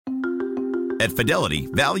At Fidelity,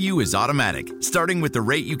 value is automatic, starting with the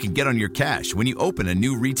rate you can get on your cash when you open a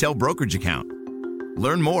new retail brokerage account.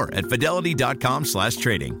 Learn more at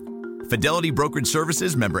fidelity.com/trading. Fidelity Brokerage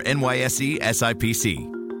Services, member NYSE SIPC.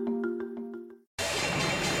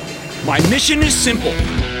 My mission is simple: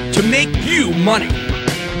 to make you money.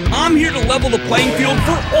 I'm here to level the playing field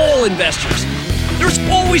for all investors. There's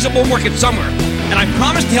always a bull market somewhere, and I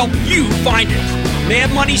promise to help you find it.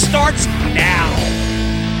 Mad Money starts now.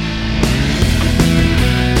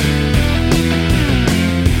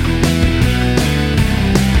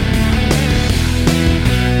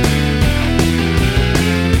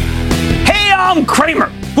 I'm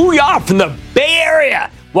Cramer. Booyah from the Bay Area.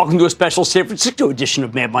 Welcome to a special San Francisco edition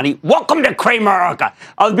of Mad Money. Welcome to Cramerica.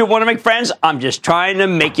 Other people want to make friends? I'm just trying to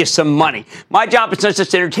make you some money. My job is not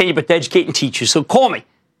just to entertain you, but to educate and teach you. So call me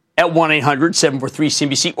at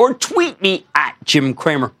 1-800-743-CNBC or tweet me at Jim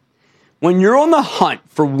Cramer. When you're on the hunt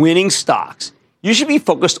for winning stocks, you should be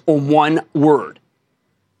focused on one word: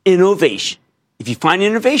 innovation. If you find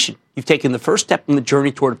innovation, you've taken the first step in the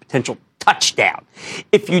journey toward a potential touchdown.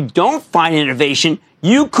 If you don't find innovation,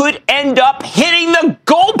 you could end up hitting the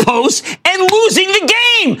goalpost and losing the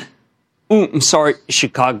game. I'm sorry,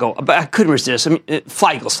 Chicago, but I couldn't resist.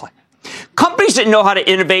 Fly, Eagles, fly. Companies that know how to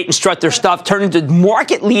innovate and strut their stuff turn into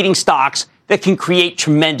market-leading stocks that can create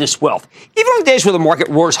tremendous wealth. Even on days where the market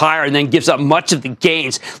roars higher and then gives up much of the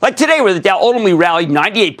gains, like today where the Dow ultimately rallied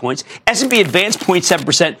 98 points, S&P advanced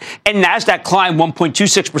 0.7%, and NASDAQ climbed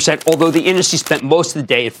 1.26%, although the industry spent most of the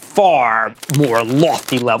day at far more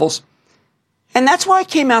lofty levels. And that's why I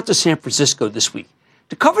came out to San Francisco this week,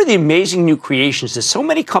 to cover the amazing new creations that so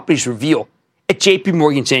many companies reveal at JP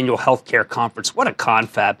Morgan's annual healthcare conference. What a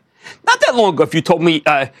confab. Not that long ago, if you told me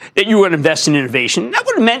that you were going to invest in innovation, that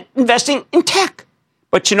would have meant investing in tech.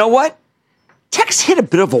 But you know what? Tech's hit a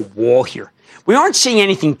bit of a wall here. We aren't seeing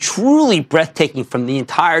anything truly breathtaking from the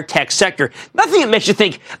entire tech sector. Nothing that makes you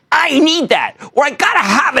think, I need that, or I got to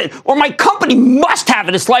have it, or my company must have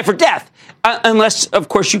it. It's life or death. Unless, of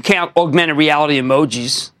course, you count augmented reality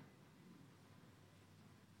emojis.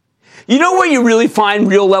 You know where you really find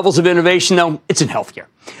real levels of innovation, though? It's in healthcare.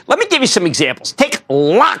 Let me give you some examples. Take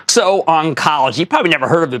Loxo Oncology. You probably never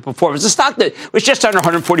heard of it before. It was a stock that was just under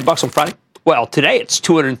 $140 on Friday. Well, today it's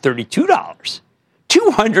 $232.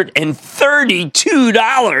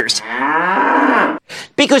 $232.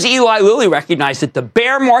 Because Eli Lilly recognized that the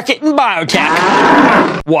bear market in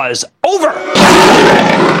biotech was over.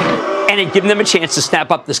 And it given them a chance to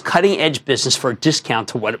snap up this cutting-edge business for a discount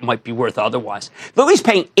to what it might be worth otherwise. Lilly's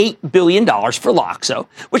paying $8 billion for Loxo,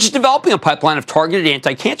 which is developing a pipeline of targeted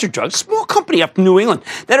anti-cancer drugs, a small company up in New England,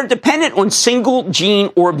 that are dependent on single-gene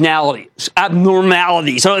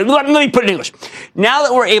abnormalities. So let me put it in English. Now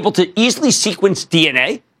that we're able to easily sequence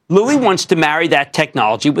DNA, Lilly wants to marry that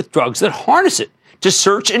technology with drugs that harness it to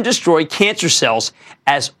search and destroy cancer cells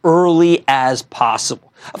as early as possible.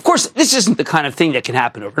 Of course, this isn't the kind of thing that can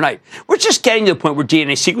happen overnight. We're just getting to the point where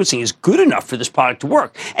DNA sequencing is good enough for this product to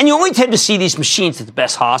work. And you only tend to see these machines at the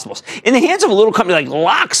best hospitals. In the hands of a little company like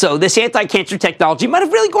Loxo, this anti-cancer technology might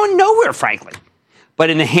have really gone nowhere, frankly.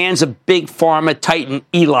 But in the hands of big pharma titan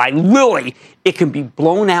Eli Lilly, it can be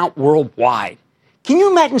blown out worldwide. Can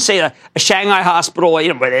you imagine, say, a Shanghai hospital,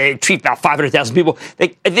 where they treat about 500,000 people?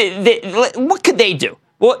 What could they do?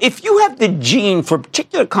 Well, if you have the gene for a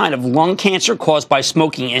particular kind of lung cancer caused by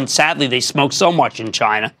smoking, and sadly they smoke so much in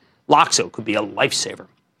China, Loxo could be a lifesaver.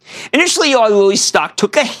 Initially, Eli Lilly's stock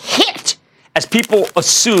took a hit as people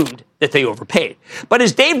assumed that they overpaid. But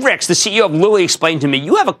as Dave Ricks, the CEO of Lilly, explained to me,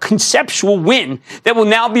 you have a conceptual win that will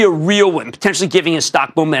now be a real win, potentially giving his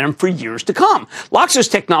stock momentum for years to come. Loxo's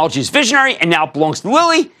technology is visionary and now belongs to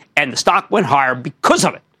Lilly, and the stock went higher because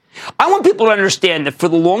of it. I want people to understand that for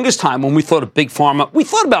the longest time when we thought of big pharma, we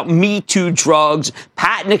thought about Me Too drugs,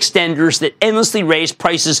 patent extenders that endlessly raised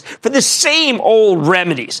prices for the same old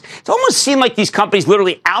remedies. It almost seemed like these companies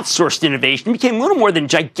literally outsourced innovation and became little more than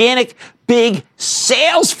gigantic, big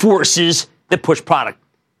sales forces that push product.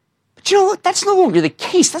 But you know what? That's no longer the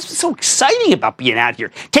case. That's what's so exciting about being out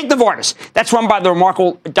here. Take Novartis. That's run by the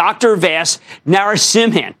remarkable Dr. Vas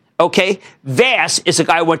Narasimhan. Okay, Vass is a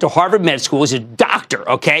guy who went to Harvard Med School. He's a doctor,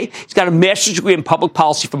 okay? He's got a master's degree in public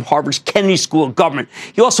policy from Harvard's Kennedy School of Government.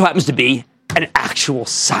 He also happens to be an actual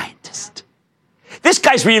scientist. This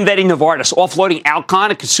guy's reinventing Novartis, offloading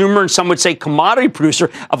Alcon, a consumer and some would say commodity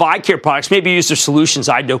producer of eye care products. Maybe use their solutions,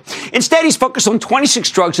 I do. Instead, he's focused on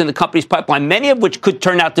 26 drugs in the company's pipeline, many of which could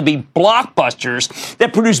turn out to be blockbusters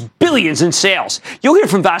that produce billions in sales. You'll hear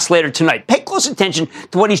from Vas later tonight. Pay close attention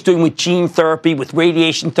to what he's doing with gene therapy, with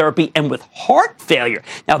radiation therapy, and with heart failure.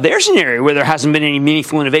 Now, there's an area where there hasn't been any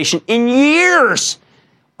meaningful innovation in years.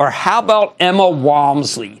 Or how about Emma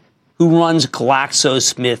Walmsley, who runs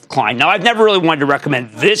GlaxoSmithKline? Now, I've never really wanted to recommend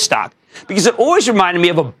this stock because it always reminded me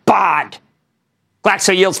of a bond.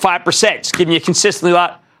 Glaxo yields 5%. It's giving you consistently a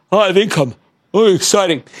lot of income. Oh,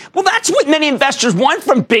 exciting. Well, that's what many investors want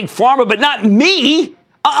from Big Pharma, but not me.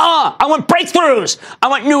 I want breakthroughs. I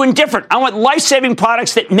want new and different. I want life-saving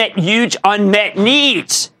products that met huge unmet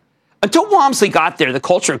needs. Until Walmsley got there, the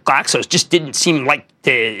culture of Glaxo's just didn't seem like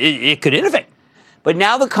it could innovate. But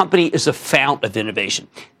now the company is a fount of innovation.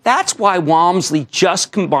 That's why Walmsley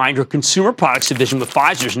just combined her consumer products division with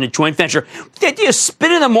Pfizer's in a joint venture with the idea of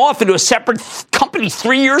spinning them off into a separate company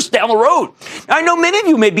 3 years down the road. Now, I know many of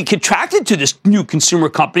you may be contracted to this new consumer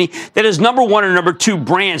company that has number one or number two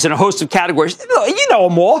brands in a host of categories. You know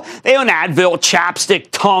them all. They own Advil, Chapstick,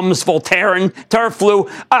 Tums, Voltaren, Teraflu,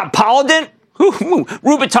 Polident,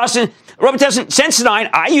 Robitussin, Sensodyne.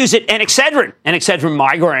 I use it, and Excedrin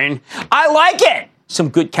migraine. I like it. Some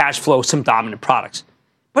good cash flow, some dominant products.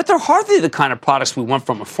 But they're hardly the kind of products we want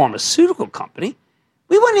from a pharmaceutical company.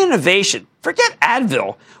 We want innovation. Forget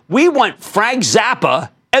Advil. We want Frank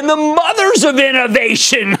Zappa and the mothers of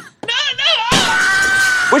innovation.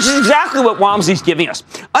 Which is exactly what Walmsley's giving us.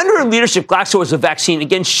 Under her leadership, Glaxo is a vaccine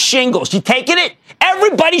against shingles. You taking it?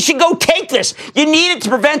 Everybody should go take this. You need it to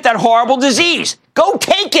prevent that horrible disease. Go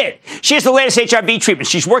take it. She has the latest HIV treatment.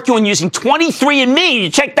 She's working on using 23andMe. You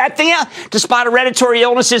check that thing out to spot hereditary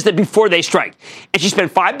illnesses that before they strike. And she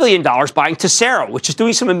spent $5 billion buying Tessera, which is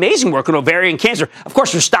doing some amazing work on ovarian cancer. Of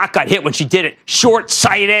course, her stock got hit when she did it.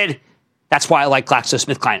 Short-sighted. That's why I like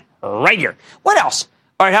GlaxoSmithKline right here. What else?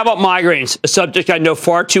 All right, how about migraines? A subject I know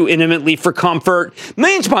far too intimately for comfort.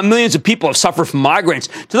 Millions upon millions of people have suffered from migraines.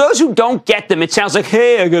 To those who don't get them, it sounds like,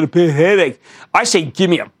 hey, I got a big headache. I say,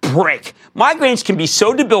 give me a break. Migraines can be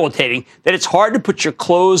so debilitating that it's hard to put your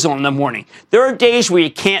clothes on in the morning. There are days where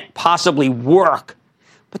you can't possibly work.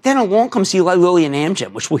 But then along comes Eli Lilly and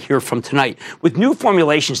Amgen, which we'll hear from tonight, with new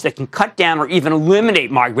formulations that can cut down or even eliminate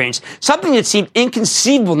migraines, something that seemed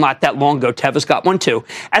inconceivable not that long ago. Teva's got one too.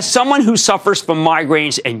 As someone who suffers from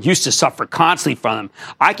migraines and used to suffer constantly from them,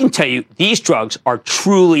 I can tell you these drugs are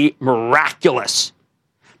truly miraculous.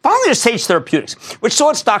 Finally, to Sage Therapeutics, which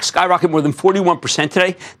saw its stock skyrocket more than 41%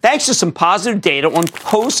 today, thanks to some positive data on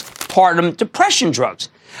postpartum depression drugs.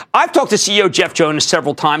 I've talked to CEO Jeff Jonas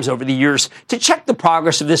several times over the years to check the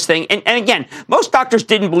progress of this thing. And again, most doctors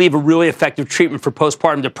didn't believe a really effective treatment for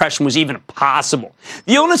postpartum depression was even possible.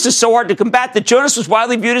 The illness is so hard to combat that Jonas was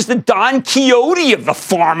widely viewed as the Don Quixote of the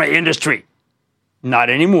pharma industry. Not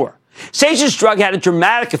anymore. Sage's drug had a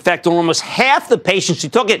dramatic effect on almost half the patients who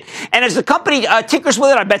took it. And as the company tinkers with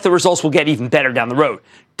it, I bet the results will get even better down the road.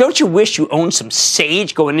 Don't you wish you owned some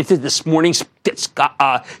Sage going into this morning's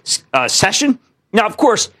session? Now, of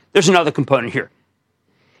course, there's another component here.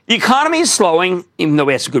 The economy is slowing, even though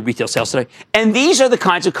we had some good retail sales today. And these are the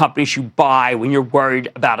kinds of companies you buy when you're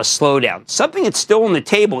worried about a slowdown. Something that's still on the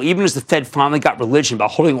table, even as the Fed finally got religion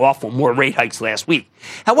about holding off on more rate hikes last week.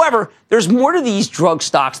 However, there's more to these drug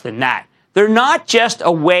stocks than that. They're not just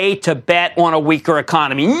a way to bet on a weaker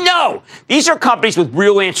economy. No! These are companies with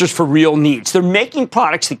real answers for real needs. They're making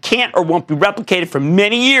products that can't or won't be replicated for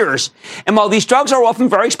many years. And while these drugs are often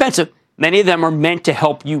very expensive, many of them are meant to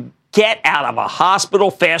help you get out of a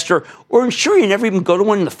hospital faster or ensure you never even go to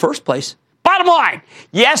one in the first place. Bottom line,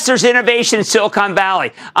 yes, there's innovation in Silicon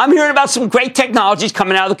Valley. I'm hearing about some great technologies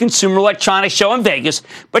coming out of the Consumer Electronics Show in Vegas.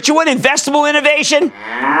 But you want investable innovation?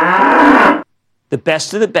 The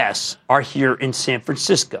best of the best are here in San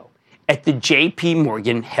Francisco at the J.P.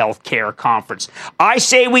 Morgan Healthcare Conference. I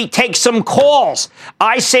say we take some calls.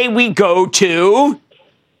 I say we go to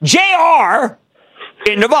JR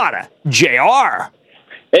in Nevada. JR.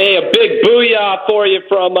 Hey, a big booyah for you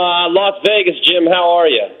from Las Vegas, Jim. How are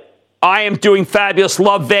you? I am doing fabulous.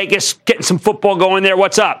 Love Vegas. Getting some football going there.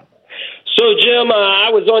 What's up? So, Jim, I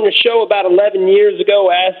was on your show about 11 years ago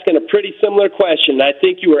asking a pretty similar question. I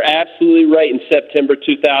think you were absolutely right in September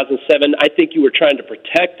 2007. I think you were trying to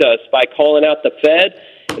protect us by calling out the Fed.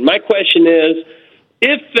 And my question is,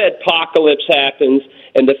 if Fedpocalypse happens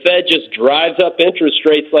and the Fed just drives up interest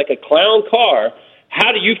rates like a clown car,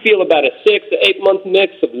 how do you feel about a 6 to 8 month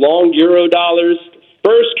mix of long euro dollars,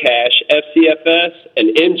 First Cash, FCFS,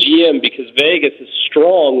 and MGM, because Vegas is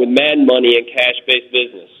strong with mad money and cash-based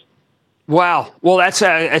business? Wow. Well,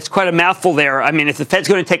 it's quite a mouthful there. I mean, if the Fed's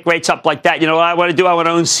going to take rates up like that, you know what I want to do? I want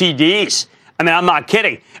to own CDs. I mean, I'm not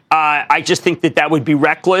kidding. I just think that would be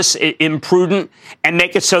reckless, imprudent, and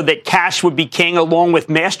make it so that cash would be king along with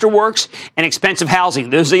Masterworks and expensive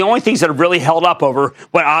housing. Those are the only things that have really held up over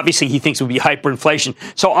what obviously he thinks would be hyperinflation.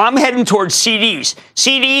 So I'm heading towards CDs.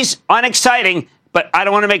 CDs, unexciting, but I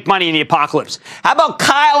don't want to make money in the apocalypse. How about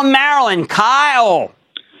Kyle in Maryland? Kyle.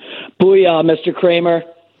 Booyah, Mr. Cramer.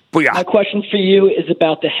 Booyah. My question for you is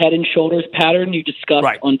about the head and shoulders pattern you discussed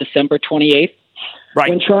on December 28th. Right.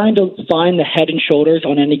 When trying to find the head and shoulders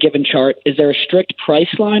on any given chart, is there a strict price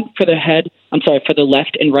line for the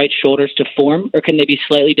left and right shoulders to form, or can they be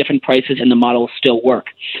slightly different prices and the model will still work?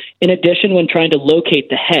 In addition, when trying to locate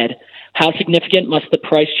the head, how significant must the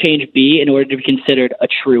price change be in order to be considered a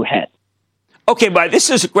true head? Okay, but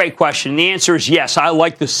this is a great question. The answer is yes. I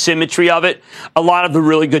like the symmetry of it. A lot of the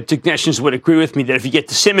really good technicians would agree with me that if you get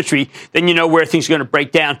the symmetry, then you know where things are going to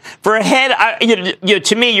break down. For a head,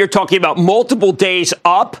 to me, you're talking about multiple days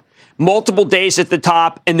up, multiple days at the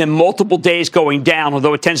top, and then multiple days going down,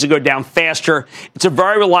 although it tends to go down faster. It's a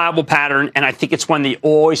very reliable pattern, and I think it's one that you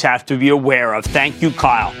always have to be aware of. Thank you,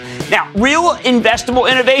 Kyle. Now, real investable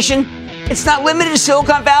innovation, it's not limited to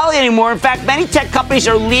Silicon Valley anymore. In fact, many tech companies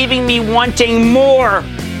are leaving me wanting more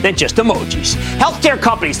than just emojis. Healthcare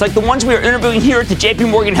companies, like the ones we are interviewing here at the JP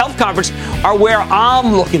Morgan Health Conference, are where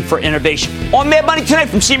I'm looking for innovation. On Mad Money tonight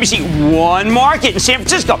from CNBC, One Market in San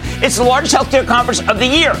Francisco. It's the largest healthcare conference of the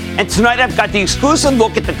year. And tonight I've got the exclusive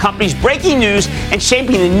look at the company's breaking news and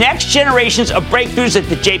shaping the next generations of breakthroughs at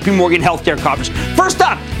the JP Morgan Healthcare Conference. First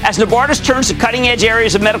up, as Novartis turns to cutting-edge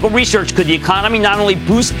areas of medical research, could the company not only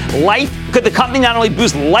boost life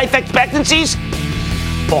expectancies,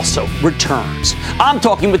 also returns? I'm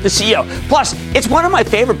talking with the CEO. Plus, it's one of my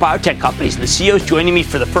favorite biotech companies. The CEO is joining me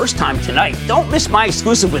for the first time tonight. Don't miss my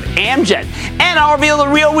exclusive with Amgen. And I'll reveal the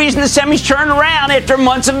real reason the semis turned around after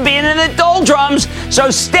months of being in the doldrums. So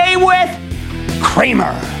stay with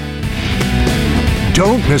Cramer.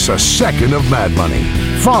 Don't miss a second of Mad Money.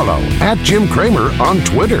 Follow @Jim Cramer on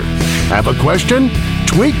Twitter. Have a question?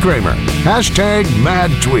 Tweet Cramer.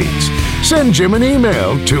 #MadTweets. Send Jim an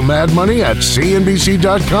email to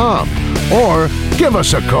madmoney@cnbc.com or give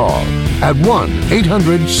us a call at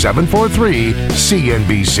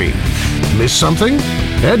 1-800-743-CNBC. Miss something?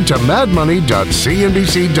 Head to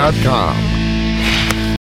madmoney.cnbc.com.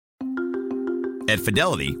 At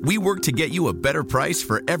Fidelity, we work to get you a better price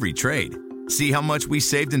for every trade. See how much we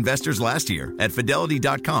saved investors last year at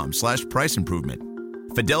fidelity.com/price improvement.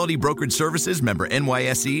 Fidelity Brokerage Services, member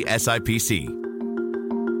NYSE SIPC.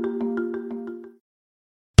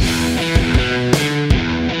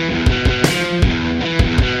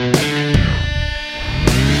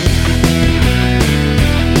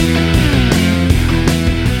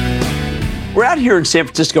 We're out here in San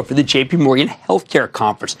Francisco for the JP Morgan Healthcare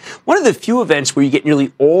Conference, one of the few events where you get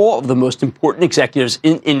nearly all of the most important executives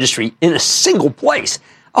in industry in a single place.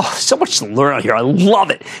 Oh, so much to learn out here. I love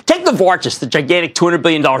it. Take Novartis, the gigantic $200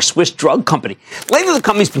 billion Swiss drug company. Lately, the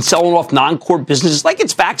company's been selling off non-core businesses like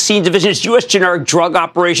its vaccine division, its U.S. generic drug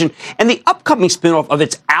operation, and the upcoming spinoff of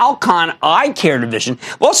its Alcon eye care division,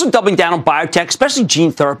 while also doubling down on biotech, especially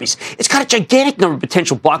gene therapies. It's got a gigantic number of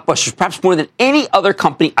potential blockbusters, perhaps more than any other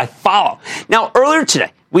company I follow. Now, earlier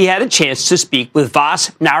today, we had a chance to speak with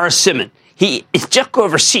Vas Narasimhan. He took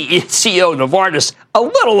over CEO Novartis a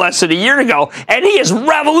little less than a year ago, and he has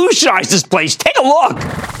revolutionized this place. Take a look.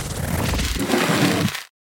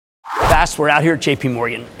 Fast, we're out here at JP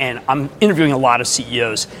Morgan, and I'm interviewing a lot of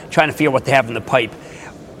CEOs, trying to figure out what they have in the pipe.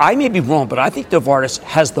 I may be wrong, but I think Novartis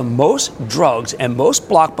has the most drugs and most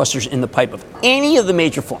blockbusters in the pipe of any of the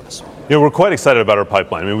major pharmas. You know, we're quite excited about our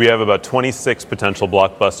pipeline. I mean, we have about 26 potential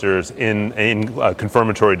blockbusters in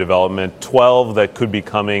confirmatory development, 12 that could be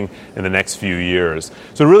coming in the next few years.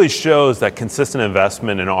 So it really shows that consistent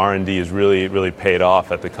investment in R&D is really paid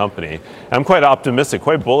off at the company. And I'm quite optimistic,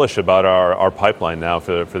 quite bullish about our pipeline now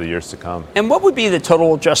for the years to come. And what would be the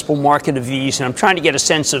total addressable market of these? And I'm trying to get a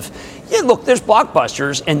sense of, look, there's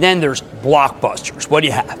blockbusters, and then there's blockbusters. What do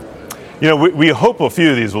you have? You know, we hope a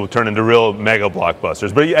few of these will turn into real mega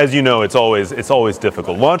blockbusters, but as you know, it's always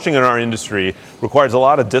difficult. Launching in our industry requires a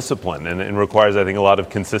lot of discipline and requires, I think, a lot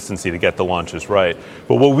of consistency to get the launches right.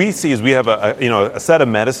 But what we see is we have a set of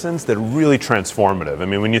medicines that are really transformative. I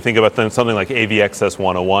mean, when you think about something like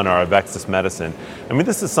AVXS-101 or Avexis medicine, I mean,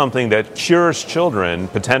 this is something that cures children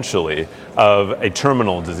potentially of a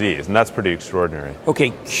terminal disease, and that's pretty extraordinary.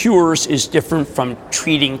 Okay, cures is different from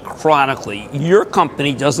treating chronically. Your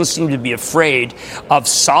company doesn't seem to be afraid of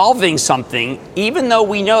solving something, even though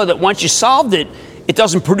we know that once you solved it, it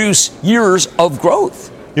doesn't produce years of growth.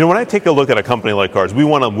 When I take a look at a company like ours, we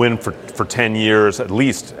want to win for 10 years at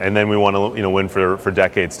least, and then we want to win for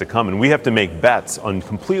decades to come. And we have to make bets on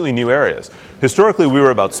completely new areas. Historically, we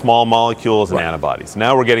were about small molecules and antibodies.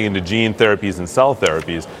 Now we're getting into gene therapies and cell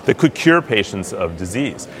therapies that could cure patients of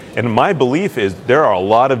disease. And my belief is there are a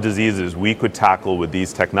lot of diseases we could tackle with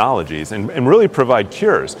these technologies and really provide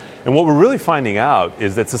cures. And what we're really finding out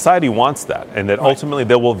is that society wants that, and that ultimately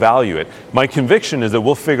they will value it. My conviction is that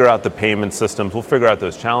we'll figure out the payment systems, we'll figure out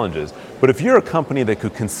those challenges. But if you're a company that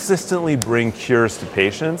could consistently bring cures to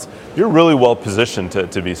patients, you're really well positioned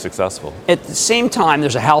to be successful. At the same time,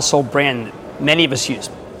 there's a household brand that many of us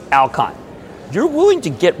use, Alcon. You're willing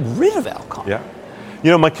to get rid of Alcon.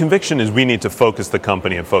 Yeah. My conviction is we need to focus the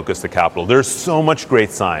company and focus the capital. There's so much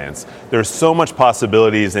great science. There's so much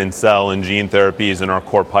possibilities in cell and gene therapies in our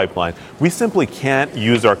core pipeline. We simply can't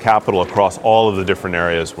use our capital across all of the different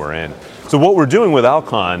areas we're in. So what we're doing with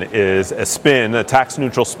Alcon is a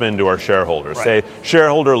tax-neutral spin to our shareholders. Say,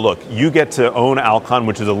 shareholder, look, you get to own Alcon,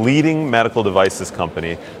 which is a leading medical devices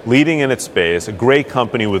company, leading in its space, a great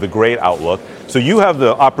company with a great outlook. So you have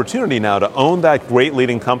the opportunity now to own that great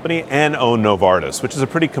leading company and own Novartis, which is a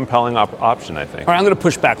pretty compelling option, I think. All right, I'm going to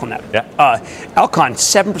push back on that. Yeah. Alcon,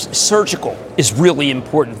 7% surgical is really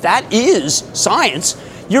important. That is science.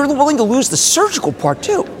 You're willing to lose the surgical part,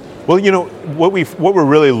 too. Well, what we're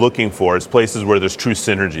really looking for is places where there's true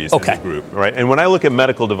synergies in the group, right? And when I look at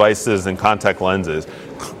medical devices and contact lenses,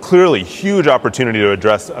 clearly huge opportunity to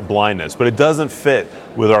address blindness, but it doesn't fit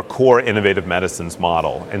with our core innovative medicines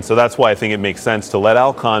model. And so that's why I think it makes sense to let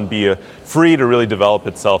Alcon be free to really develop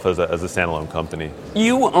itself as a standalone company.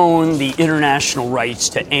 You own the international rights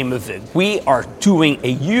to Aimovig. We are doing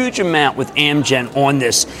a huge amount with Amgen on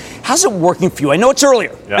this. How's it working for you? I know it's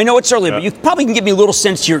earlier. But you probably can give me a little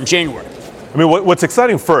sense here in January. I mean, what's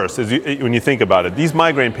exciting first is when you think about it, these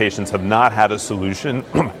migraine patients have not had a solution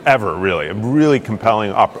ever, really, a really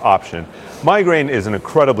compelling option. Migraine is an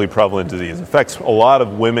incredibly prevalent disease. It affects a lot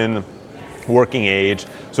of women, working age.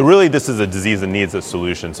 So really, this is a disease that needs a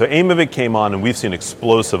solution. So Aimovig came on, and we've seen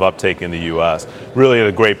explosive uptake in the U.S., really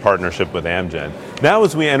a great partnership with Amgen. Now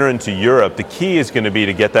as we enter into Europe, the key is going to be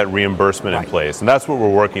to get that reimbursement in place. And that's what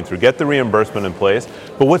we're working through, get the reimbursement in place.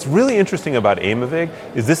 But what's really interesting about Aimovig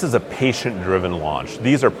is this is a patient-driven launch.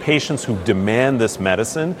 These are patients who demand this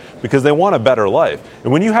medicine because they want a better life.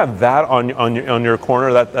 And when you have that on your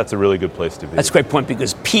corner, that's a really good place to be. That's a great point,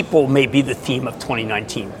 because people may be the theme of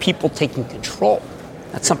 2019. People taking control.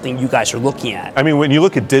 That's something you guys are looking at. I mean, when you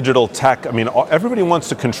look at digital tech, I mean, everybody wants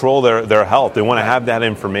to control their health. They want to have that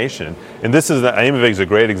information. And Aimovig is a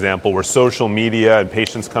great example where social media and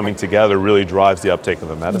patients coming together really drives the uptake of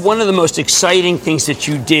the medicine. One of the most exciting things that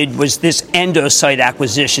you did was this Endocyte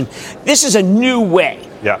acquisition. This is a new way.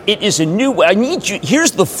 Yeah. It is a new way. I need you.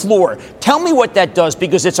 Here's the floor. Tell me what that does,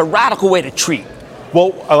 because it's a radical way to treat.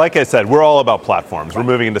 Well, like I said, we're all about platforms. We're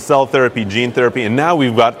moving into cell therapy, gene therapy, and now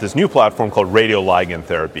we've got this new platform called radioligand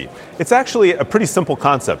therapy. It's actually a pretty simple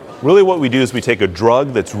concept. Really what we do is we take a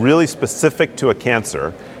drug that's really specific to a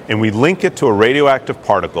cancer, and we link it to a radioactive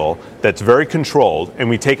particle that's very controlled, and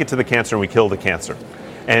we take it to the cancer and we kill the cancer.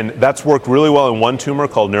 And that's worked really well in one tumor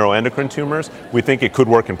called neuroendocrine tumors. We think it could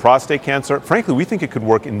work in prostate cancer. Frankly, we think it could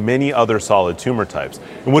work in many other solid tumor types.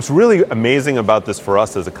 And what's really amazing about this for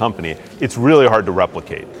us as a company, it's really hard to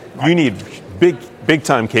replicate. You need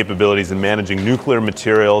big-time capabilities in managing nuclear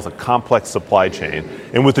materials, a complex supply chain.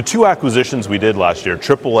 And with the two acquisitions we did last year,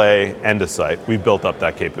 AAA, Endocyte, we've built up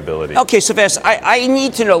that capability. Okay, so Vas, I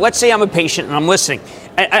need to know, let's say I'm a patient and I'm listening,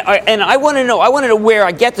 and I want to know where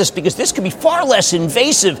I get this, because this could be far less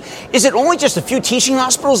invasive. Is it only just a few teaching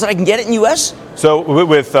hospitals that I can get it in the U.S.? So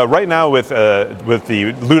right now with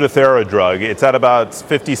the Lutathera drug, it's at about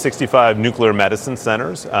 50, 65 nuclear medicine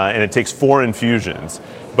centers, and it takes 4 infusions.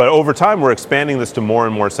 But over time, we're expanding this to more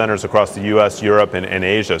and more centers across the U.S., Europe, and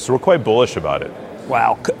Asia. So we're quite bullish about it.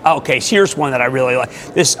 Wow. Okay, so here's one that I really like.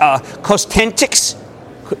 This Cosentyx.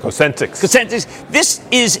 This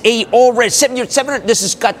is already 700. This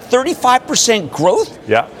has got 35% growth.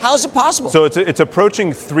 Yeah. How is it possible? So it's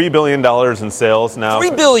approaching $3 billion in sales now.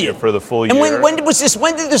 $3 billion for the full year. And when did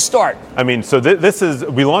this start? I mean, so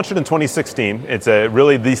we launched it in 2016. It's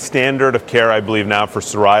really the standard of care, I believe, now for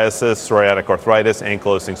psoriasis, psoriatic arthritis,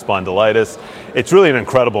 ankylosing spondylitis. It's really an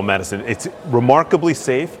incredible medicine. It's remarkably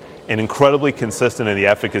safe and incredibly consistent in the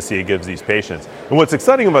efficacy it gives these patients. And what's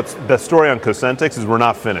exciting about the story on Cosentyx is we're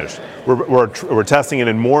not finished. We're testing it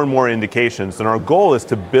in more and more indications, and our goal is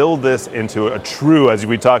to build this into a true, as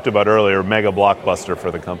we talked about earlier, mega blockbuster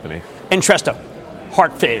for the company. Entresto,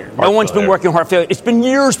 heart failure. No one's been working on heart failure. It's been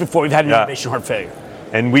years before we've had an innovation in heart failure.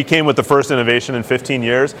 And we came with the first innovation in 15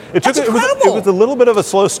 years. It was a little bit of a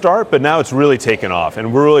slow start, but now it's really taken off.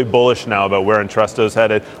 And we're really bullish now about where Entresto's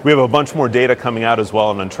headed. We have a bunch more data coming out as well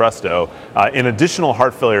on Entresto in additional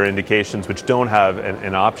heart failure indications which don't have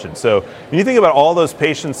an option. So when you think about all those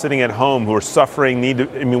patients sitting at home who are suffering,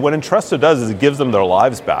 what Entresto does is it gives them their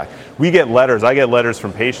lives back. I get letters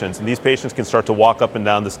from patients, and these patients can start to walk up and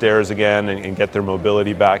down the stairs again and get their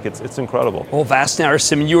mobility back. It's incredible. Well, Vasner,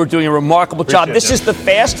 Simon, you are doing a remarkable job. This is the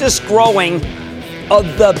fastest growing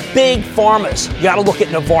of the big pharmas. You got to look at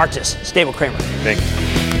Novartis. Stay with Cramer. Thanks.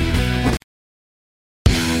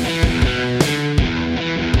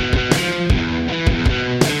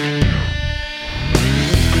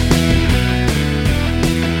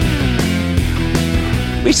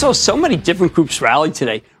 We saw so many different groups rally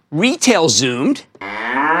today. Retail zoomed,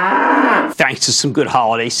 thanks to some good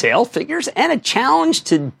holiday sale figures and a challenge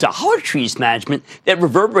to Dollar Tree's management that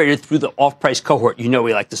reverberated through the off-price cohort. You know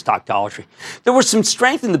we like to stock Dollar Tree. There was some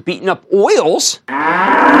strength in the beaten-up oils.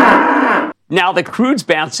 Now the crude's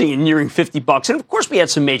bouncing and nearing $50. And, of course, we had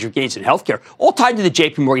some major gains in healthcare, all tied to the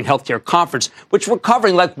J.P. Morgan Healthcare Conference, which were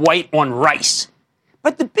covering like white on rice.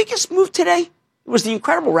 But the biggest move today was the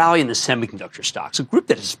incredible rally in the semiconductor stocks, a group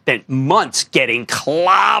that has spent months getting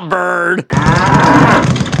clobbered.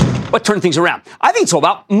 What turned things around? I think it's all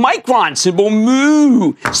about Micron, symbol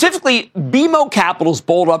MOO. Specifically, BMO Capital's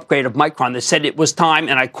bold upgrade of Micron that said it was time,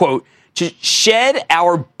 and I quote, to shed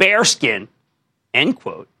our bearskin, end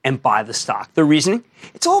quote, and buy the stock. The reasoning?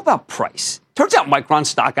 It's all about price. Turns out Micron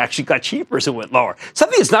stock actually got cheaper as it went lower.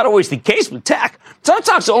 Something that's not always the case with tech. Some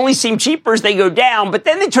stocks only seem cheaper as they go down, but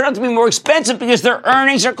then they turn out to be more expensive because their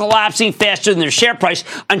earnings are collapsing faster than their share price.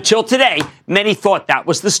 Until today, many thought that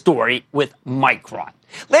was the story with Micron.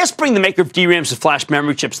 Last spring, the maker of DRAMs and flash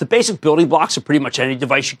memory chips, the basic building blocks of pretty much any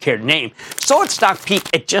device you care to name, saw its stock peak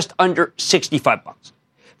at just under $65.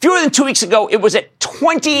 Fewer than 2 weeks ago, it was at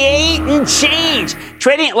 28 and change,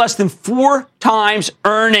 trading at less than 4 times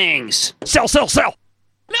earnings. Sell, sell, sell.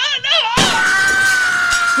 No!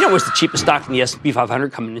 You know what was the cheapest stock in the S&P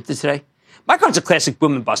 500 coming into today? Micron's a classic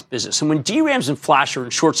boom and bust business, and when DRAMs and flash are in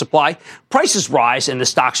short supply, prices rise and the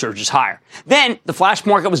stock surges higher. Then the flash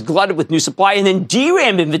market was glutted with new supply, and then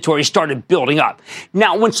DRAM inventory started building up.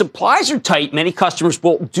 Now, when supplies are tight, many customers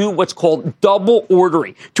will do what's called double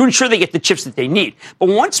ordering to ensure they get the chips that they need. But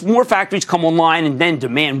once more factories come online and then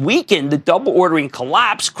demand weaken, the double ordering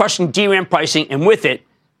collapse, crushing DRAM pricing, and with it,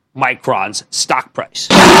 Micron's stock price.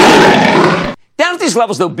 Down at these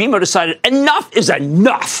levels, though, BMO decided enough is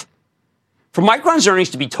enough. For Micron's earnings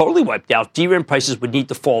to be totally wiped out, DRAM prices would need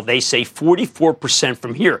to fall, they say, 44%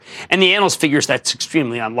 from here. And the analyst figures that's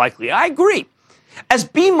extremely unlikely. I agree. As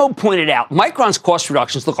BMO pointed out, Micron's cost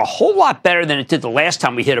reductions look a whole lot better than it did the last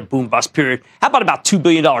time we hit a boom-bust period. How about $2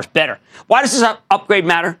 billion better? Why does this upgrade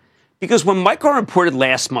matter? Because when Micron reported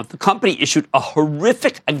last month, the company issued a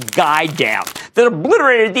horrific guide down that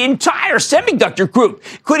obliterated the entire semiconductor group,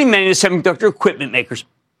 including many of the semiconductor equipment makers.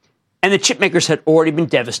 And the chip makers had already been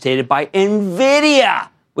devastated by NVIDIA,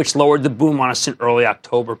 which lowered the boom on us in early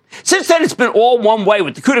October. Since then, it's been all one way,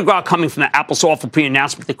 with the coup de grace coming from the Apple's awful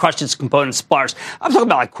pre-announcement that crushed its component suppliers. I'm talking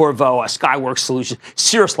about like Qorvo, Skyworks Solutions,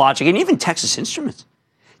 Cirrus Logic, and even Texas Instruments.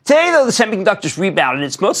 Today, though, the semiconductors rebound, and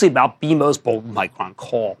it's mostly about BMO's bold Micron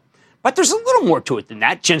call. But there's a little more to it than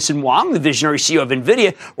that. Jensen Huang, the visionary CEO of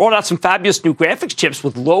NVIDIA, rolled out some fabulous new graphics chips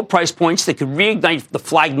with low price points that could reignite the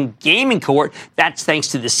flagging gaming cohort. That's thanks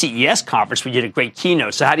to the CES conference. We did a great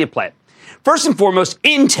keynote. So how do you play it? First and foremost,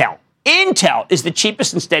 Intel. Intel is the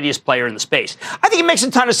cheapest and steadiest player in the space. I think it makes a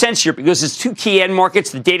ton of sense here because its two key end markets,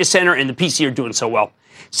 the data center and the PC, are doing so well.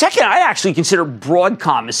 Second, I actually consider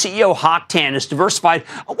Broadcom, as CEO Hock Tan, is diversified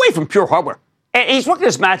away from pure hardware. And he's working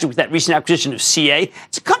his magic with that recent acquisition of CA.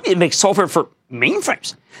 It's a company that makes software for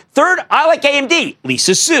mainframes. Third, I like AMD,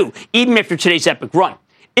 Lisa Su, even after today's epic run.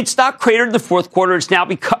 Its stock cratered in the fourth quarter. It's now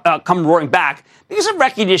come roaring back because of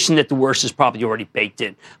recognition that the worst is probably already baked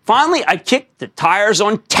in. Finally, I kicked the tires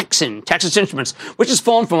on Texas Instruments, which has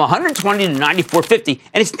fallen from 120 to 94.50,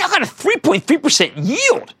 and it's now got a 3.3%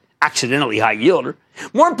 yield. Accidentally high yielder.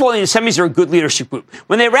 More importantly, the semis are a good leadership group.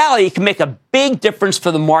 When they rally, it can make a big difference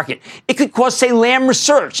for the market. It could cause, say, Lam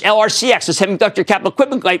Research, LRCX, a semiconductor capital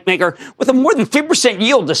equipment maker with a more than 3%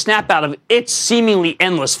 yield to snap out of its seemingly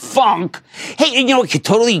endless funk. Hey, it could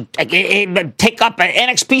totally take up an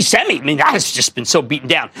NXP semi. I mean, that has just been so beaten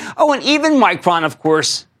down. Oh, and even Micron, of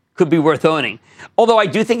course, could be worth owning. Although I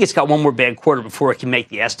do think it's got one more bad quarter before it can make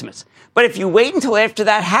the estimates. But if you wait until after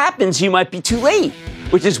that happens, you might be too late,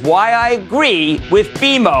 which is why I agree with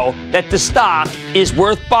BMO that the stock is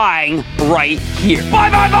worth buying right here. Buy,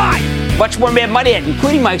 buy, buy! Much more Mad Money ahead,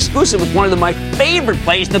 including my exclusive with one of my favorite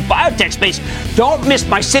plays in the biotech space. Don't miss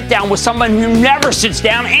my sit down with someone who never sits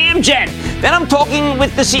down, Amgen. Then I'm talking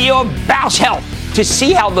with the CEO of Bausch Health to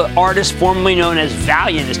see how the artist formerly known as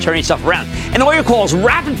Valiant is turning stuff around. And all your calls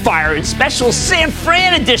rapid fire in special San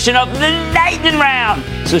Fran edition of the Lightning Round.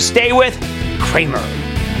 So stay with Cramer.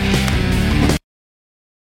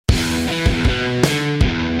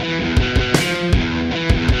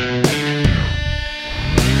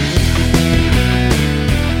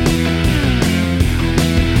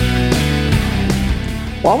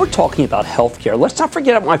 While we're talking about healthcare, let's not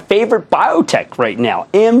forget about my favorite biotech right now,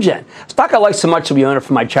 Amgen. A stock I like so much that we own it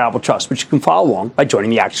for my charitable trust, which you can follow along by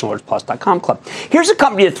joining the ActionAlertsPlus.com club. Here's a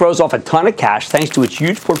company that throws off a ton of cash thanks to its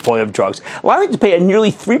huge portfolio of drugs, allowing it to pay a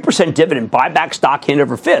nearly 3% dividend, buy back stock hand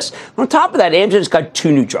over fist. On top of that, Amgen's got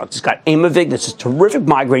two new drugs. It's got Aimovig, that's a terrific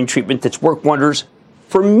migraine treatment that's worked wonders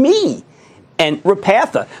for me. And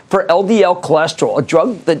Repatha for LDL cholesterol, a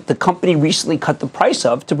drug that the company recently cut the price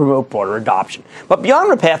of to promote broader adoption. But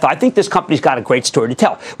beyond Repatha, I think this company's got a great story to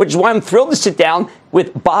tell, which is why I'm thrilled to sit down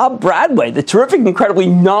with Bob Bradway, the terrific, incredibly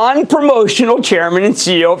non-promotional chairman and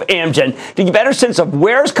CEO of Amgen, to get a better sense of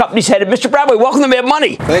where his company's headed. Mr. Bradway, welcome to Mad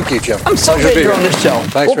Money. Thank you, Jim. I'm so glad you're on this show.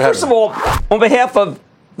 Thanks for having me. First of all, on behalf of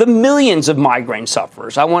the millions of migraine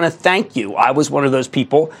sufferers, I want to thank you. I was one of those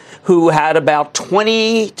people who had about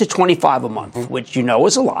 20 to 25 a month, which you know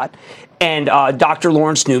is a lot. And Dr.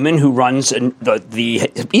 Lawrence Newman, who runs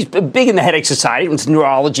he's big in the Headache Society, runs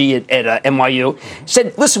neurology at NYU,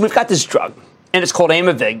 said, listen, we've got this drug, and it's called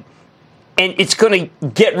Aimovig, and it's going to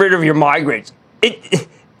get rid of your migraines.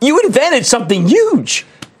 You invented something huge.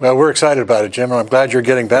 Well, we're excited about it, Jim, and I'm glad you're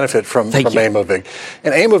getting benefit from Aimovig.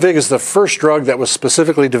 And Aimovig is the first drug that was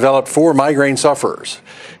specifically developed for migraine sufferers.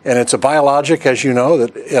 And it's a biologic, as you know,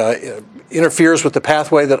 that interferes with the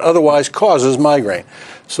pathway that otherwise causes migraine.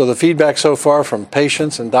 So the feedback so far from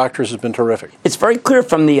patients and doctors has been terrific. It's very clear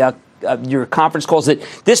from the your conference calls that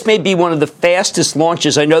this may be one of the fastest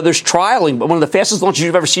launches. I know there's trialing, but one of the fastest launches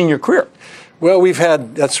you've ever seen in your career. Well,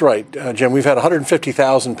 that's right, Jim. We've had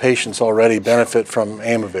 150,000 patients already benefit from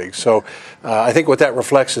Aimovig. So I think what that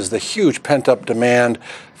reflects is the huge pent-up demand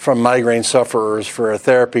from migraine sufferers for a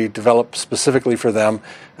therapy developed specifically for them,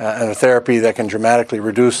 and a therapy that can dramatically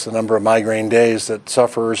reduce the number of migraine days that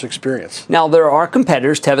sufferers experience. Now, there are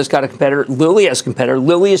competitors. Teva's got a competitor. Lilly has a competitor.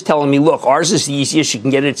 Lilly is telling me, look, ours is the easiest. You can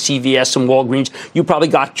get it at CVS and Walgreens. You probably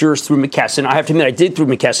got yours through McKesson. I have to admit, I did through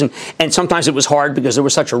McKesson, and sometimes it was hard because there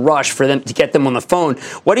was such a rush for them to get them on the phone.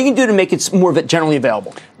 What are you going to do to make it more of it generally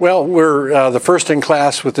available? Well, we're the first in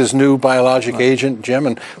class with this new biologic agent, Jim,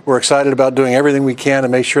 and we're excited about doing everything we can to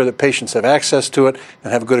make sure that patients have access to it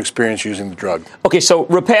and have a good experience using the drug. Okay, so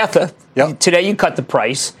Repatha, today you cut the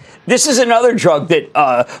price. This is another drug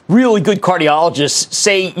that really good cardiologists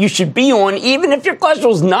say you should be on, even if your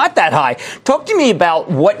cholesterol is not that high. Talk to me about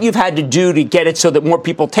what you've had to do to get it so that more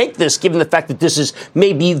people take this, given the fact that this is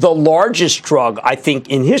maybe the largest drug, I think,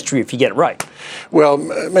 in history, if you get it right. Well,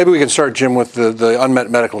 maybe we can start, Jim, with the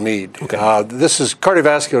unmet medical need. Okay.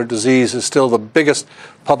 Cardiovascular disease is still the biggest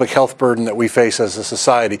public health burden that we face as a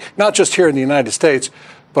society, not just here in the United States,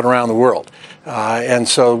 but around the world. And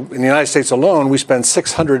so in the United States alone, we spend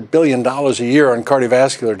 $600 billion a year on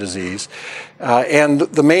cardiovascular disease. And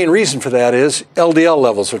the main reason for that is LDL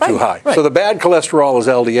levels are too high. Right. So the bad cholesterol is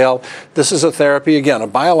LDL. This is a therapy, again, a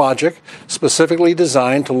biologic specifically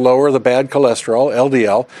designed to lower the bad cholesterol,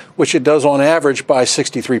 LDL, which it does on average by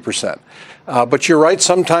 63%. But you're right,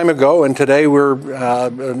 some time ago, and today we're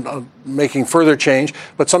making further change,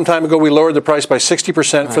 but some time ago we lowered the price by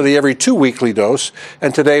 60% for the every 2 weekly dose,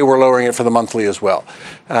 and today we're lowering it for the monthly as well.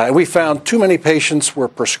 We found too many patients were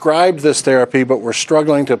prescribed this therapy, but were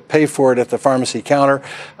struggling to pay for it at the pharmacy counter,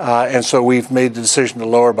 and so we've made the decision to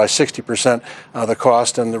lower by 60% the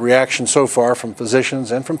cost, and the reaction so far from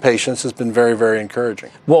physicians and from patients has been very, very encouraging.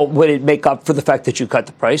 Well, would it make up for the fact that you cut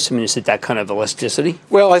the price? I mean, is it that kind of elasticity?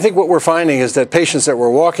 Well, I think what we're finding is that patients that were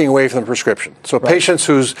walking away from the prescription, so patients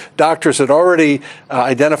whose doctors had already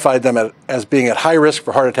identified them as being at high risk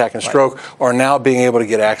for heart attack and stroke, are now being able to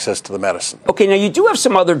get access to the medicine. Okay, now you do have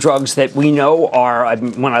some other drugs that we know are,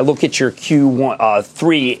 when I look at your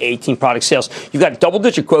Q3 18 product sales, you've got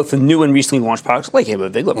double-digit growth in new and recently launched products like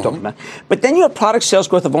Aimovig, I'm talking about. But then you have product sales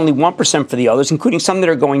growth of only 1% for the others, including some that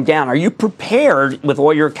are going down. Are you prepared with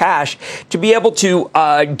all your cash to be able to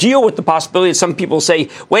deal with the possibility that some people say,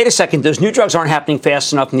 wait a second, those new drugs aren't happening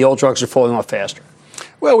fast enough and the old drugs are falling off faster?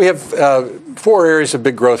 Well, we have four areas of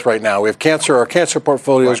big growth right now. We have cancer. Our cancer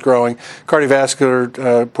portfolio is growing.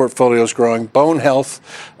 Cardiovascular portfolio is growing. Bone health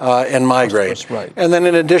and migraine. That's right. And then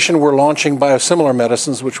in addition, we're launching biosimilar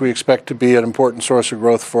medicines, which we expect to be an important source of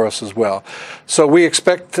growth for us as well. So we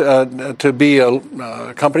expect to be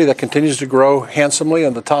a company that continues to grow handsomely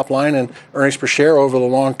on the top line and earnings per share over the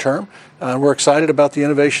long term. We're excited about the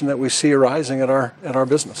innovation that we see arising at our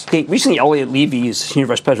business. Okay, recently, Elliot Levy, who's Senior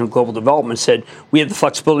Vice President of Global Development, said we have the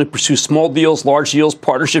flexibility to pursue small deals, large deals,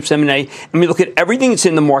 partnerships, M&A, and we look at everything that's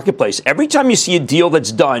in the marketplace. Every time you see a deal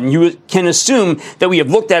that's done, you can assume that we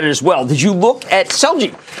have looked at it as well. Did you look at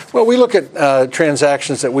Celgene? Well, we look at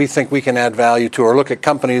transactions that we think we can add value to, or look at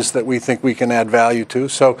companies that we think we can add value to.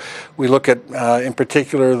 So we look at, in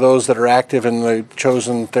particular, those that are active in the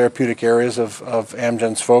chosen therapeutic areas of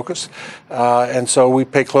Amgen's focus. And so we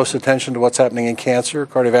pay close attention to what's happening in cancer,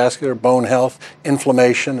 cardiovascular, bone health,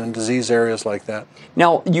 inflammation, and disease areas like that.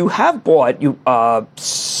 Now, you have bought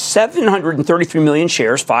 733 million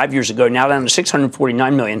shares 5 years ago, now down to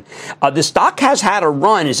 649 million. The stock has had a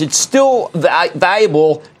run. Is it still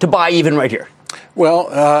valuable to buy even right here? Well,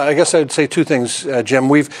 I guess I'd say two things, Jim.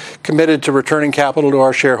 We've committed to returning capital to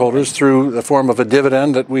our shareholders through the form of a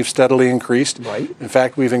dividend that we've steadily increased. Right. In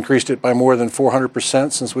fact, we've increased it by more than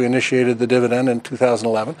 400% since we initiated the dividend in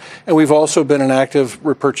 2011. And we've also been an active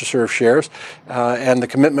repurchaser of shares. And the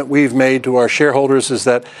commitment we've made to our shareholders is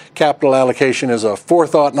that capital allocation is a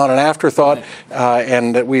forethought, not an afterthought,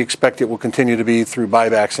 and that we expect it will continue to be through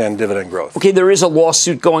buybacks and dividend growth. Okay, there is a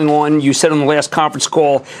lawsuit going on. You said on the last conference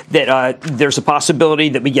call that there's a possibility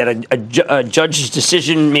that we get a judge's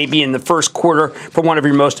decision maybe in the first quarter for one of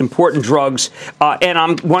your most important drugs. And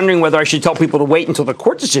I'm wondering whether I should tell people to wait until the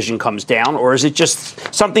court decision comes down, or is it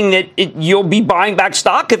just something that you'll be buying back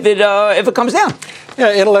stock if it comes down?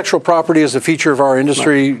 Yeah, intellectual property is a feature of our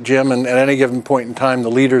industry, right, Jim, and at any given point in time, the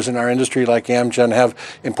leaders in our industry like Amgen have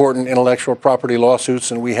important intellectual property lawsuits,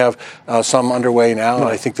 and we have some underway now, and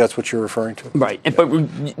I think that's what you're referring to. Right, yeah.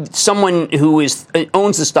 But someone who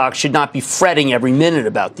owns the stock should not be fretting every minute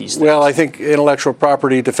about these things. Well, I think intellectual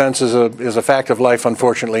property defense is a fact of life,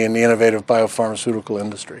 unfortunately, in the innovative biopharmaceutical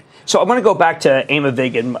industry. So I want to go back to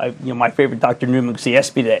Aimovig and my favorite Dr. Newman, because he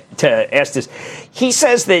asked me to ask this. He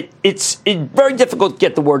says that it's very difficult to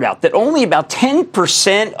get the word out, that only about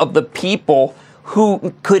 10% of the people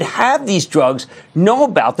who could have these drugs know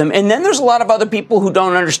about them. And then there's a lot of other people who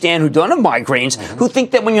don't understand, who don't have migraines, who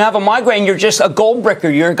think that when you have a migraine, you're just a gold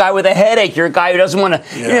bricker. You're a guy with a headache. You're a guy who doesn't want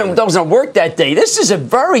to, doesn't work that day. This is a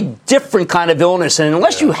very different kind of illness. And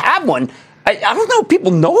unless you have one, I don't know if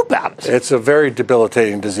people know about it. It's a very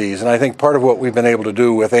debilitating disease, and I think part of what we've been able to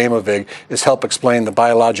do with Aimovig is help explain the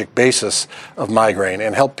biologic basis of migraine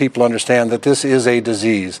and help people understand that this is a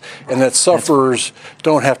disease and that sufferers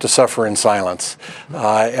don't have to suffer in silence.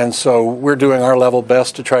 And so we're doing our level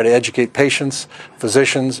best to try to educate patients,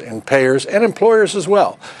 physicians, and payers, and employers as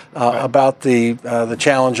well, about the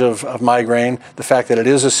challenge of migraine, the fact that it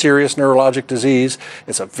is a serious neurologic disease,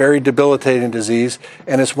 it's a very debilitating disease,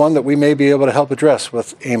 and it's one that we may be able to help address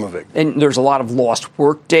with Aimovig. And there's a lot of lost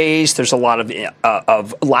work days. There's a lot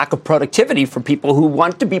of lack of productivity for people who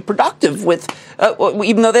want to be productive with,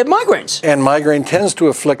 even though they have migraines. And migraine tends to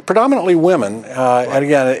afflict predominantly women, and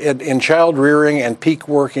again, in child rearing and peak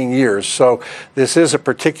working years. So this is a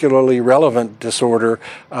particularly relevant disorder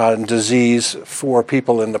and disease for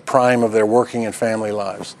people in the prime of their working and family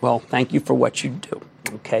lives. Well, thank you for what you do.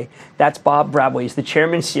 Okay, that's Bob Bradway. He's the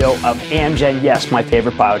chairman and CEO of Amgen. Yes, my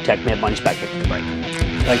favorite biotech. Mad Money's back at the break.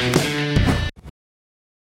 Thank you.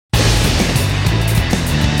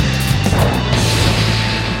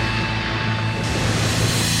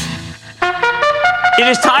 It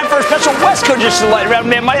is time for a special West Coast edition of Light Round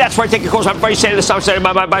Mad Money. That's where I take your calls. I'm very saying the stock saying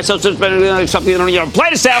buy, sell, something play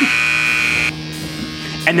this down.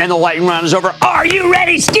 And then the lightning round is over. Are you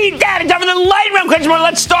ready? Steve Dad, time for the lightning round question.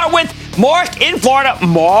 Let's start with Mark in Florida.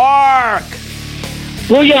 Mark.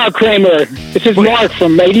 Booyah, Cramer. This is Mark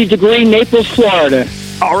from 80-degree Naples, Florida.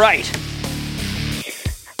 All right.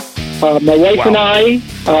 My wife and I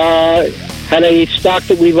had a stock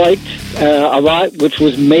that we liked a lot, which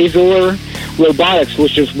was Mazor Robotics,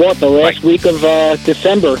 which was bought the last week of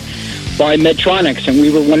December by Medtronic. And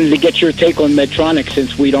we were wanting to get your take on Medtronic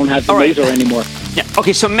since we don't have the Mazor anymore. Yeah.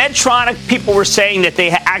 Okay, so Medtronic, people were saying that they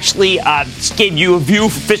actually gave you a view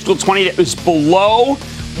for fiscal 20 that was below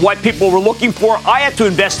what people were looking for. I have to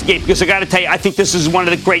investigate because I got to tell you, I think this is one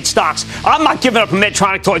of the great stocks. I'm not giving up on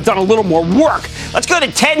Medtronic until I've done a little more work. Let's go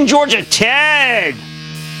to Ted in Georgia. Ted.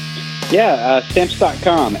 Yeah,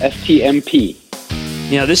 stamps.com, STMP.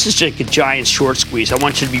 This is just a giant short squeeze. I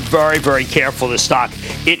want you to be very, very careful of this stock.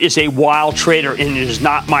 It is a wild trader, and it is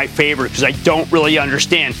not my favorite because I don't really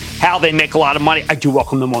understand how they make a lot of money. I do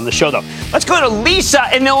welcome them on the show, though. Let's go to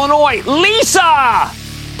Lisa in Illinois. Lisa!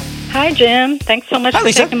 Hi, Jim. Thanks so much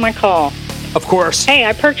for taking my call. Of course. Hey,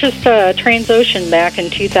 I purchased Transocean back in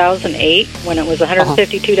 2008 when it was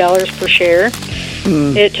 $152 per share.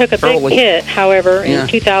 It took a big hit, however, in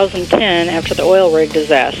 2010 after the oil rig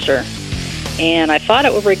disaster. And I thought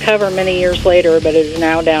it would recover many years later, but it is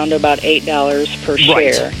now down to about $8 per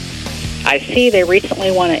share. I see they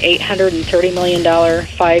recently won an $830 million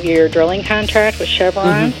 5-year drilling contract with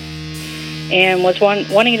Chevron. And was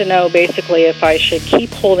wanting to know basically if I should keep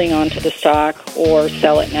holding on to the stock or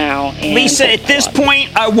sell it now. And Lisa, at this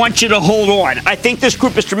point, I want you to hold on. I think this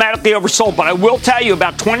group is dramatically oversold, but I will tell you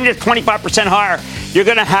about 20 to 25% higher, you're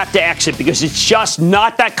going to have to exit because it's just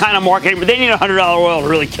not that kind of market. But they need $100 oil to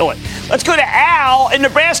really kill it. Let's go to Al in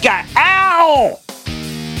Nebraska. Al!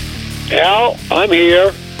 Al, I'm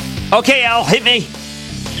here. Okay, Al, hit me.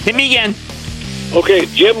 Hit me again. Okay,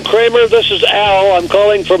 Jim Cramer, this is Al. I'm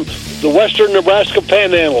calling from the western Nebraska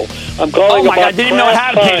Panhandle. I'm calling about God, didn't know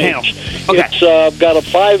how to panhandle. Okay. It's got a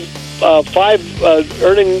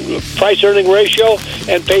price earning ratio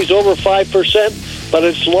and pays over 5%, but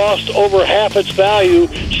it's lost over half its value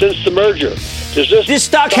since the merger. Does this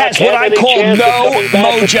stock has what I call no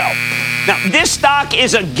mojo. Now, this stock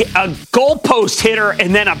is a goalpost hitter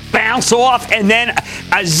and then a bounce off and then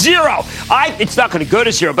a zero. It's not going to go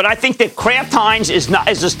to zero, but I think that Kraft Heinz is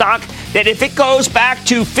a stock that if it goes back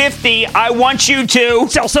to 50, I want you to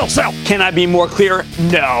sell. Can I be more clear?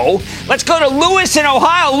 No. Let's go to Lewis in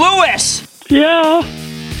Ohio. Lewis. Yeah.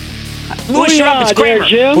 Lewis, you're up. It's Cramer.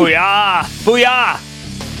 Jim. Booyah. Booyah.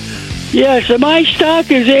 Yes, my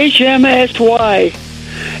stock is HMSY.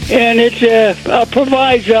 And it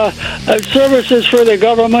provides services for the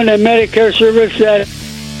government and Medicare service that.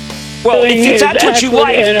 Well, if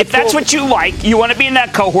that's what you like, you want to be in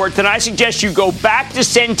that cohort, then I suggest you go back to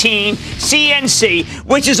Centene, CNC,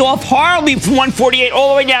 which is off horribly from 148 all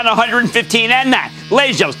the way down to 115, and that,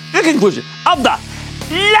 ladies and gentlemen, the conclusion of the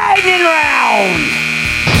Lightning Round.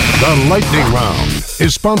 The Lightning Round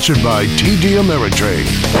is sponsored by TD Ameritrade.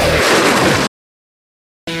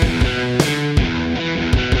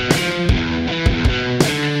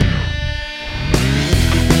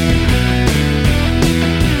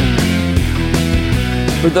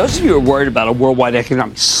 For those of you who are worried about a worldwide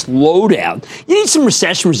economic slowdown, you need some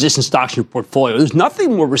recession-resistant stocks in your portfolio. There's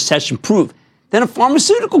nothing more recession-proof than a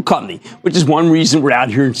pharmaceutical company, which is one reason we're out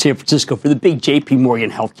here in San Francisco for the big J.P.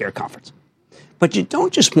 Morgan Healthcare Conference. But you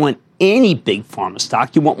don't just want any big pharma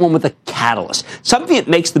stock. You want one with a catalyst, something that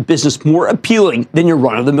makes the business more appealing than your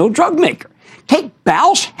run-of-the-mill drug maker. Take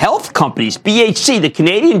Bausch Health Companies, BHC, the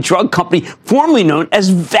Canadian drug company formerly known as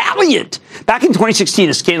Valiant. Back in 2016,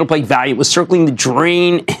 a scandal-plagued Valiant was circling the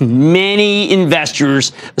drain, and many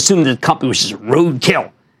investors assumed that the company was just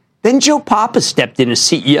roadkill. Then Joe Papa stepped in as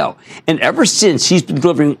CEO, and ever since, he's been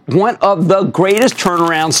delivering one of the greatest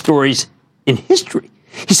turnaround stories in history.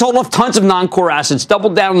 He sold off tons of non-core assets,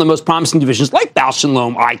 doubled down on the most promising divisions like Bausch &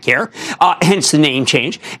 Lomb Eye Care, hence the name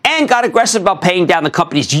change, and got aggressive about paying down the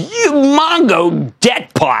company's humongo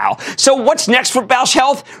debt pile. So what's next for Bausch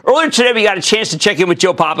Health? Earlier today, we got a chance to check in with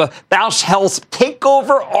Joe Papa, Bausch Health's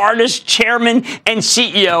takeover artist, chairman, and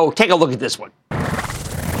CEO. Take a look at this one.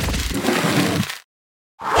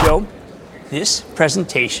 Joe, this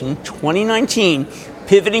presentation, 2019,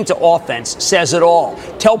 pivoting to offense, says it all.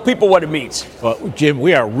 Tell people what it means. Well, Jim,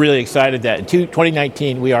 we are really excited that in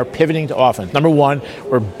 2019, we are pivoting to offense. Number one,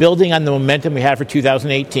 we're building on the momentum we had for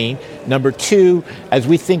 2018. Number two, as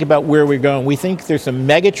we think about where we're going, we think there's some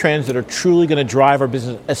mega trends that are truly going to drive our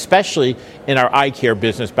business, especially in our eye care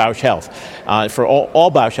business, Bausch Health, for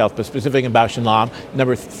all Bausch Health, but specifically in Bausch & Lomb.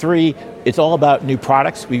 Number three, it's all about new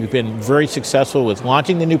products. We've been very successful with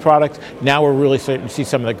launching the new products. Now we're really starting to see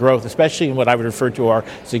some of the growth, especially in what I would refer to our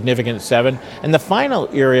significant seven. And the final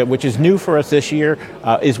area, which is new for us this year,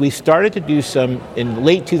 is we started to do some, in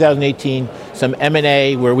late 2018, some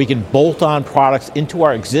M&A where we can bolt on products into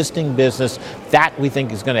our existing business. That we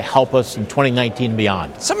think is going to help us in 2019 and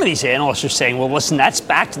beyond. Some of these analysts are saying, well, listen, that's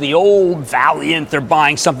back to the old Valiant. They're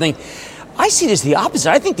buying something. I see it as the opposite.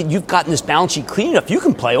 I think that you've gotten this balance sheet clean enough. You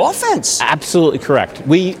can play offense. Absolutely correct.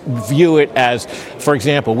 We view it as For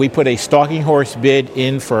example, we put a stalking horse bid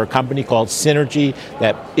in for a company called Synergy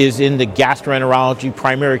that is in the gastroenterology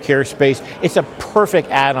primary care space. It's a perfect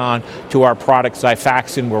add-on to our product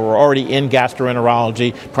Xifaxan, where we're already in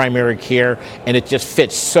gastroenterology primary care, and it just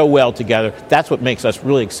fits so well together. That's what makes us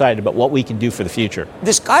really excited about what we can do for the future.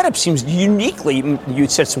 This guide-up seems uniquely, you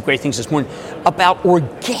said some great things this morning, about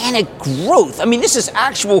organic growth. I mean, this is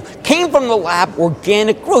came from the lab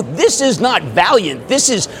organic growth. This is not Valiant. This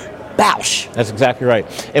is Bausch. That's exactly right.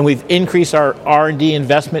 And we've increased our R&D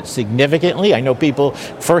investment significantly. I know people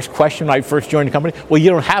first question when I first joined the company, well, you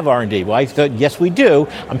don't have R&D. Well, I said, yes, we do.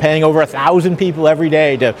 I'm paying over 1,000 people every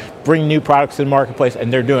day to bring new products to the marketplace,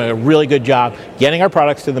 and they're doing a really good job getting our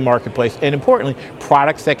products to the marketplace, and importantly,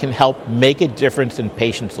 products that can help make a difference in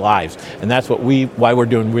patients' lives. And that's why we're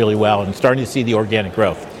doing really well and starting to see the organic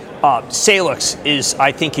growth. Salix is,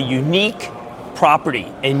 I think, a unique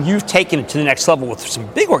property, and you've taken it to the next level with some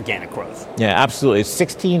big organic growth. Yeah, absolutely. It's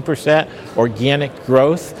 16% organic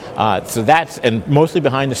growth. So that's, and mostly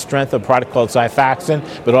behind the strength of a product called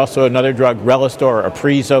Xifaxan, but also another drug, Relistor or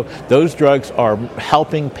Aprizo. Those drugs are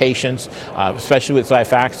helping patients, especially with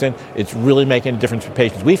Xifaxan. It's really making a difference for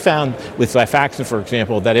patients. We found with Xifaxan, for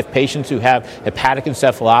example, that if patients who have hepatic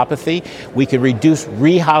encephalopathy, we could reduce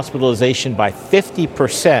rehospitalization by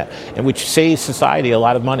 50%, and which saves society a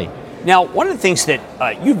lot of money. Now, one of the things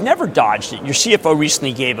that you've never dodged, your CFO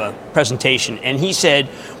recently gave a presentation, and he said,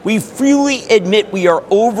 we freely admit we are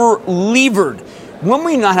over-levered. When will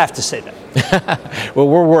you not have to say that? Well,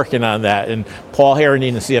 we're working on that, and Paul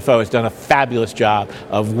Herendeen, the CFO, has done a fabulous job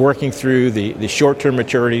of working through the short-term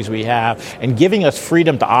maturities we have and giving us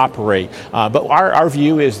freedom to operate. But our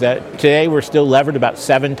view is that today we're still levered about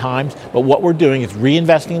 7 times, but what we're doing is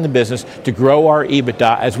reinvesting in the business to grow our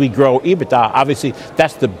EBITDA. As we grow EBITDA, obviously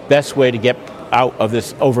that's the best way to get out of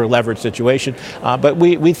this over-leveraged situation. But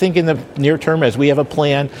we think in the near term, as we have a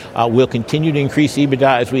plan, we'll continue to increase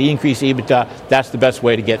EBITDA. As we increase EBITDA, that's the best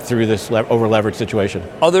way to get through this over-leveraged situation.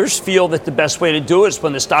 Others feel that the best way to do it is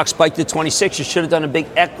when the stock spiked to 26, you should have done a big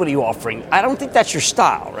equity offering. I don't think that's your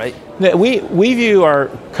style, right? We view our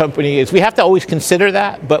company as, we have to always consider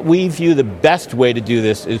that, but we view the best way to do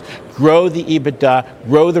this is grow the EBITDA,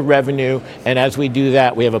 grow the revenue, and as we do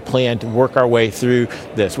that, we have a plan to work our way through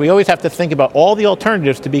this. We always have to think about all the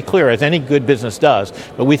alternatives, to be clear, as any good business does,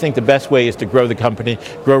 but we think the best way is to grow the company,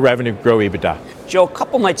 grow revenue, grow EBITDA. Joe, a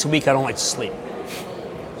couple nights a week I don't like to sleep.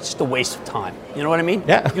 It's just a waste of time. You know what I mean?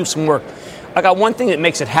 Yeah. Do some work. I got one thing that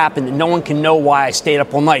makes it happen that no one can know why I stayed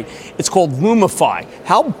up all night. It's called Lumify.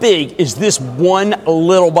 How big is this one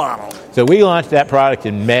little bottle? So we launched that product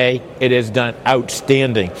in May. It has done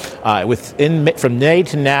outstanding. From May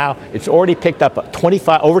to now, it's already picked up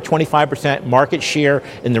over 25% market share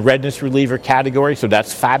in the redness reliever category, so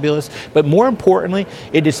that's fabulous. But more importantly,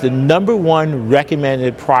 it is the #1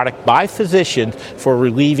 recommended product by physicians for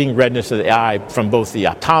relieving redness of the eye from both the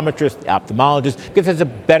optometrist, the ophthalmologist, because it's a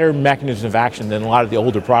better mechanism of action than a lot of the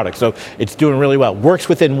older products. So it's doing really well. Works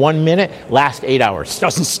within 1 minute, lasts 8 hours.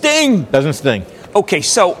 Doesn't sting. Doesn't sting. Okay,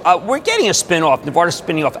 so we're getting a spin-off. Novartis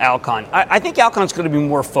spinning off Alcon. I think Alcon's going to be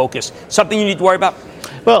more focused. Something you need to worry about?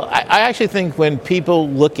 Well, I actually think when people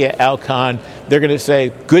look at Alcon, they're going to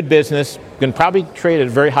say, good business, going to probably trade at a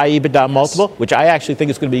very high EBITDA multiple, which I actually think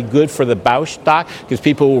is going to be good for the Bausch stock because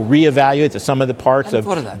people will reevaluate the sum of the parts of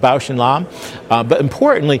Bausch and Lomb. But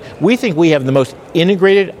importantly, we think we have the most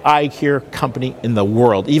integrated eye care company in the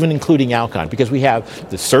world, even including Alcon, because we have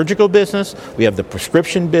the surgical business, we have the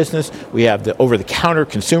prescription business, we have the over-the-counter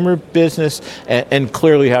consumer business, and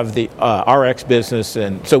clearly have the RX business.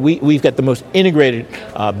 And so we've got the most integrated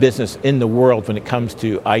business in the world when it comes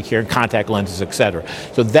to eye care and contact lenses, et cetera.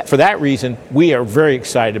 So for that reason, we are very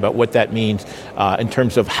excited about what that means in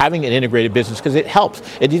terms of having an integrated business, because it helps.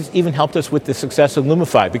 It has even helped us with the success of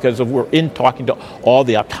Lumify because we're in talking to all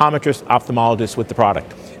the optometrists, ophthalmologists with the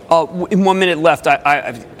product. In 1 minute left,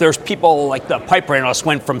 there's people like the pipeline analysts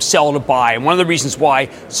went from sell to buy. And one of the reasons why,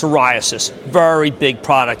 psoriasis, very big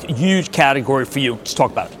product, huge category for you. Let's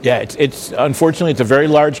talk about it. Yeah, it's unfortunately, it's a very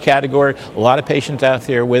large category. A lot of patients out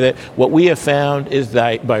there with it. What we have found is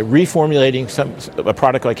that by reformulating a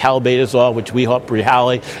product like Halbetazol, which we hope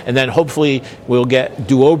Rehali, and then hopefully we'll get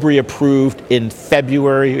Duobri approved in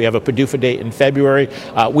February. We have a PDUFA date in February.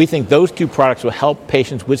 We think those two products will help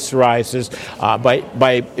patients with psoriasis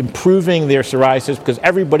by improving their psoriasis, because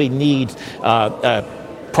everybody needs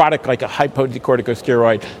product like a high-potency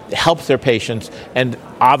corticosteroid helps their patients, and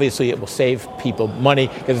obviously it will save people money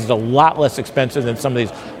because it's a lot less expensive than some of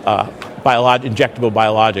these injectable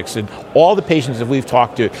biologics. And all the patients that we've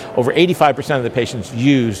talked to, over 85% of the patients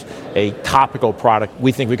use a topical product.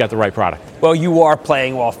 We think we got the right product. Well, you are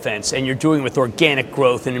playing offense, and you're doing it with organic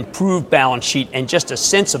growth, an improved balance sheet, and just a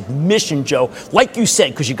sense of mission, Joe. Like you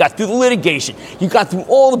said, because you got through the litigation, you got through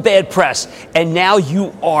all the bad press, and now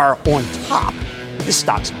you are on top. This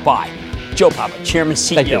stock's a buy. Joe Papa, Chairman,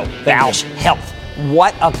 CEO, Bausch Health.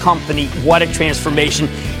 What a company, what a transformation.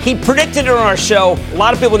 He predicted it on our show. A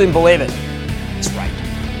lot of people didn't believe it. That's right.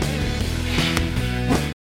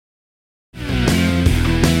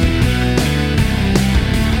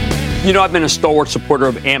 You know, I've been a stalwart supporter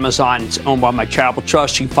of Amazon. It's owned by my charitable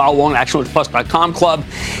trust. You can follow along at ActionAlertsPlus.com club.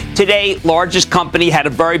 Today, largest company had a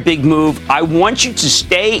very big move. I want you to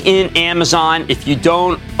stay in Amazon. If you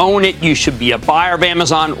don't own it, you should be a buyer of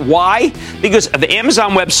Amazon. Why? Because of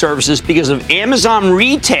Amazon Web Services, because of Amazon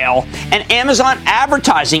Retail, and Amazon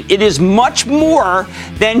Advertising. It is much more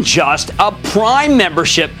than just a Prime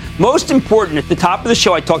membership. Most important, at the top of the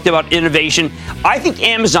show, I talked about innovation. I think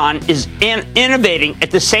Amazon is innovating at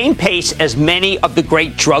the same pace as many of the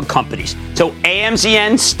great drug companies. So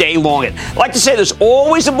AMZN, stay long it. I like to say there's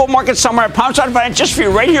always a bull market somewhere. I promise I'll find it just for you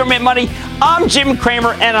right here at Mad Money. I'm Jim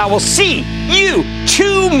Cramer, and I will see you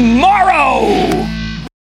tomorrow.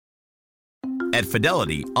 At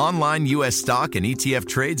Fidelity, online U.S. stock and ETF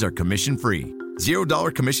trades are commission-free.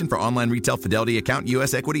 $0 commission for online retail Fidelity account,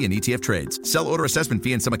 U.S. equity, and ETF trades. Sell order assessment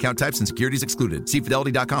fee and some account types and securities excluded. See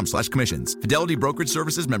Fidelity.com/commissions. Fidelity Brokerage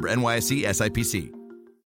Services, member NYSE, SIPC.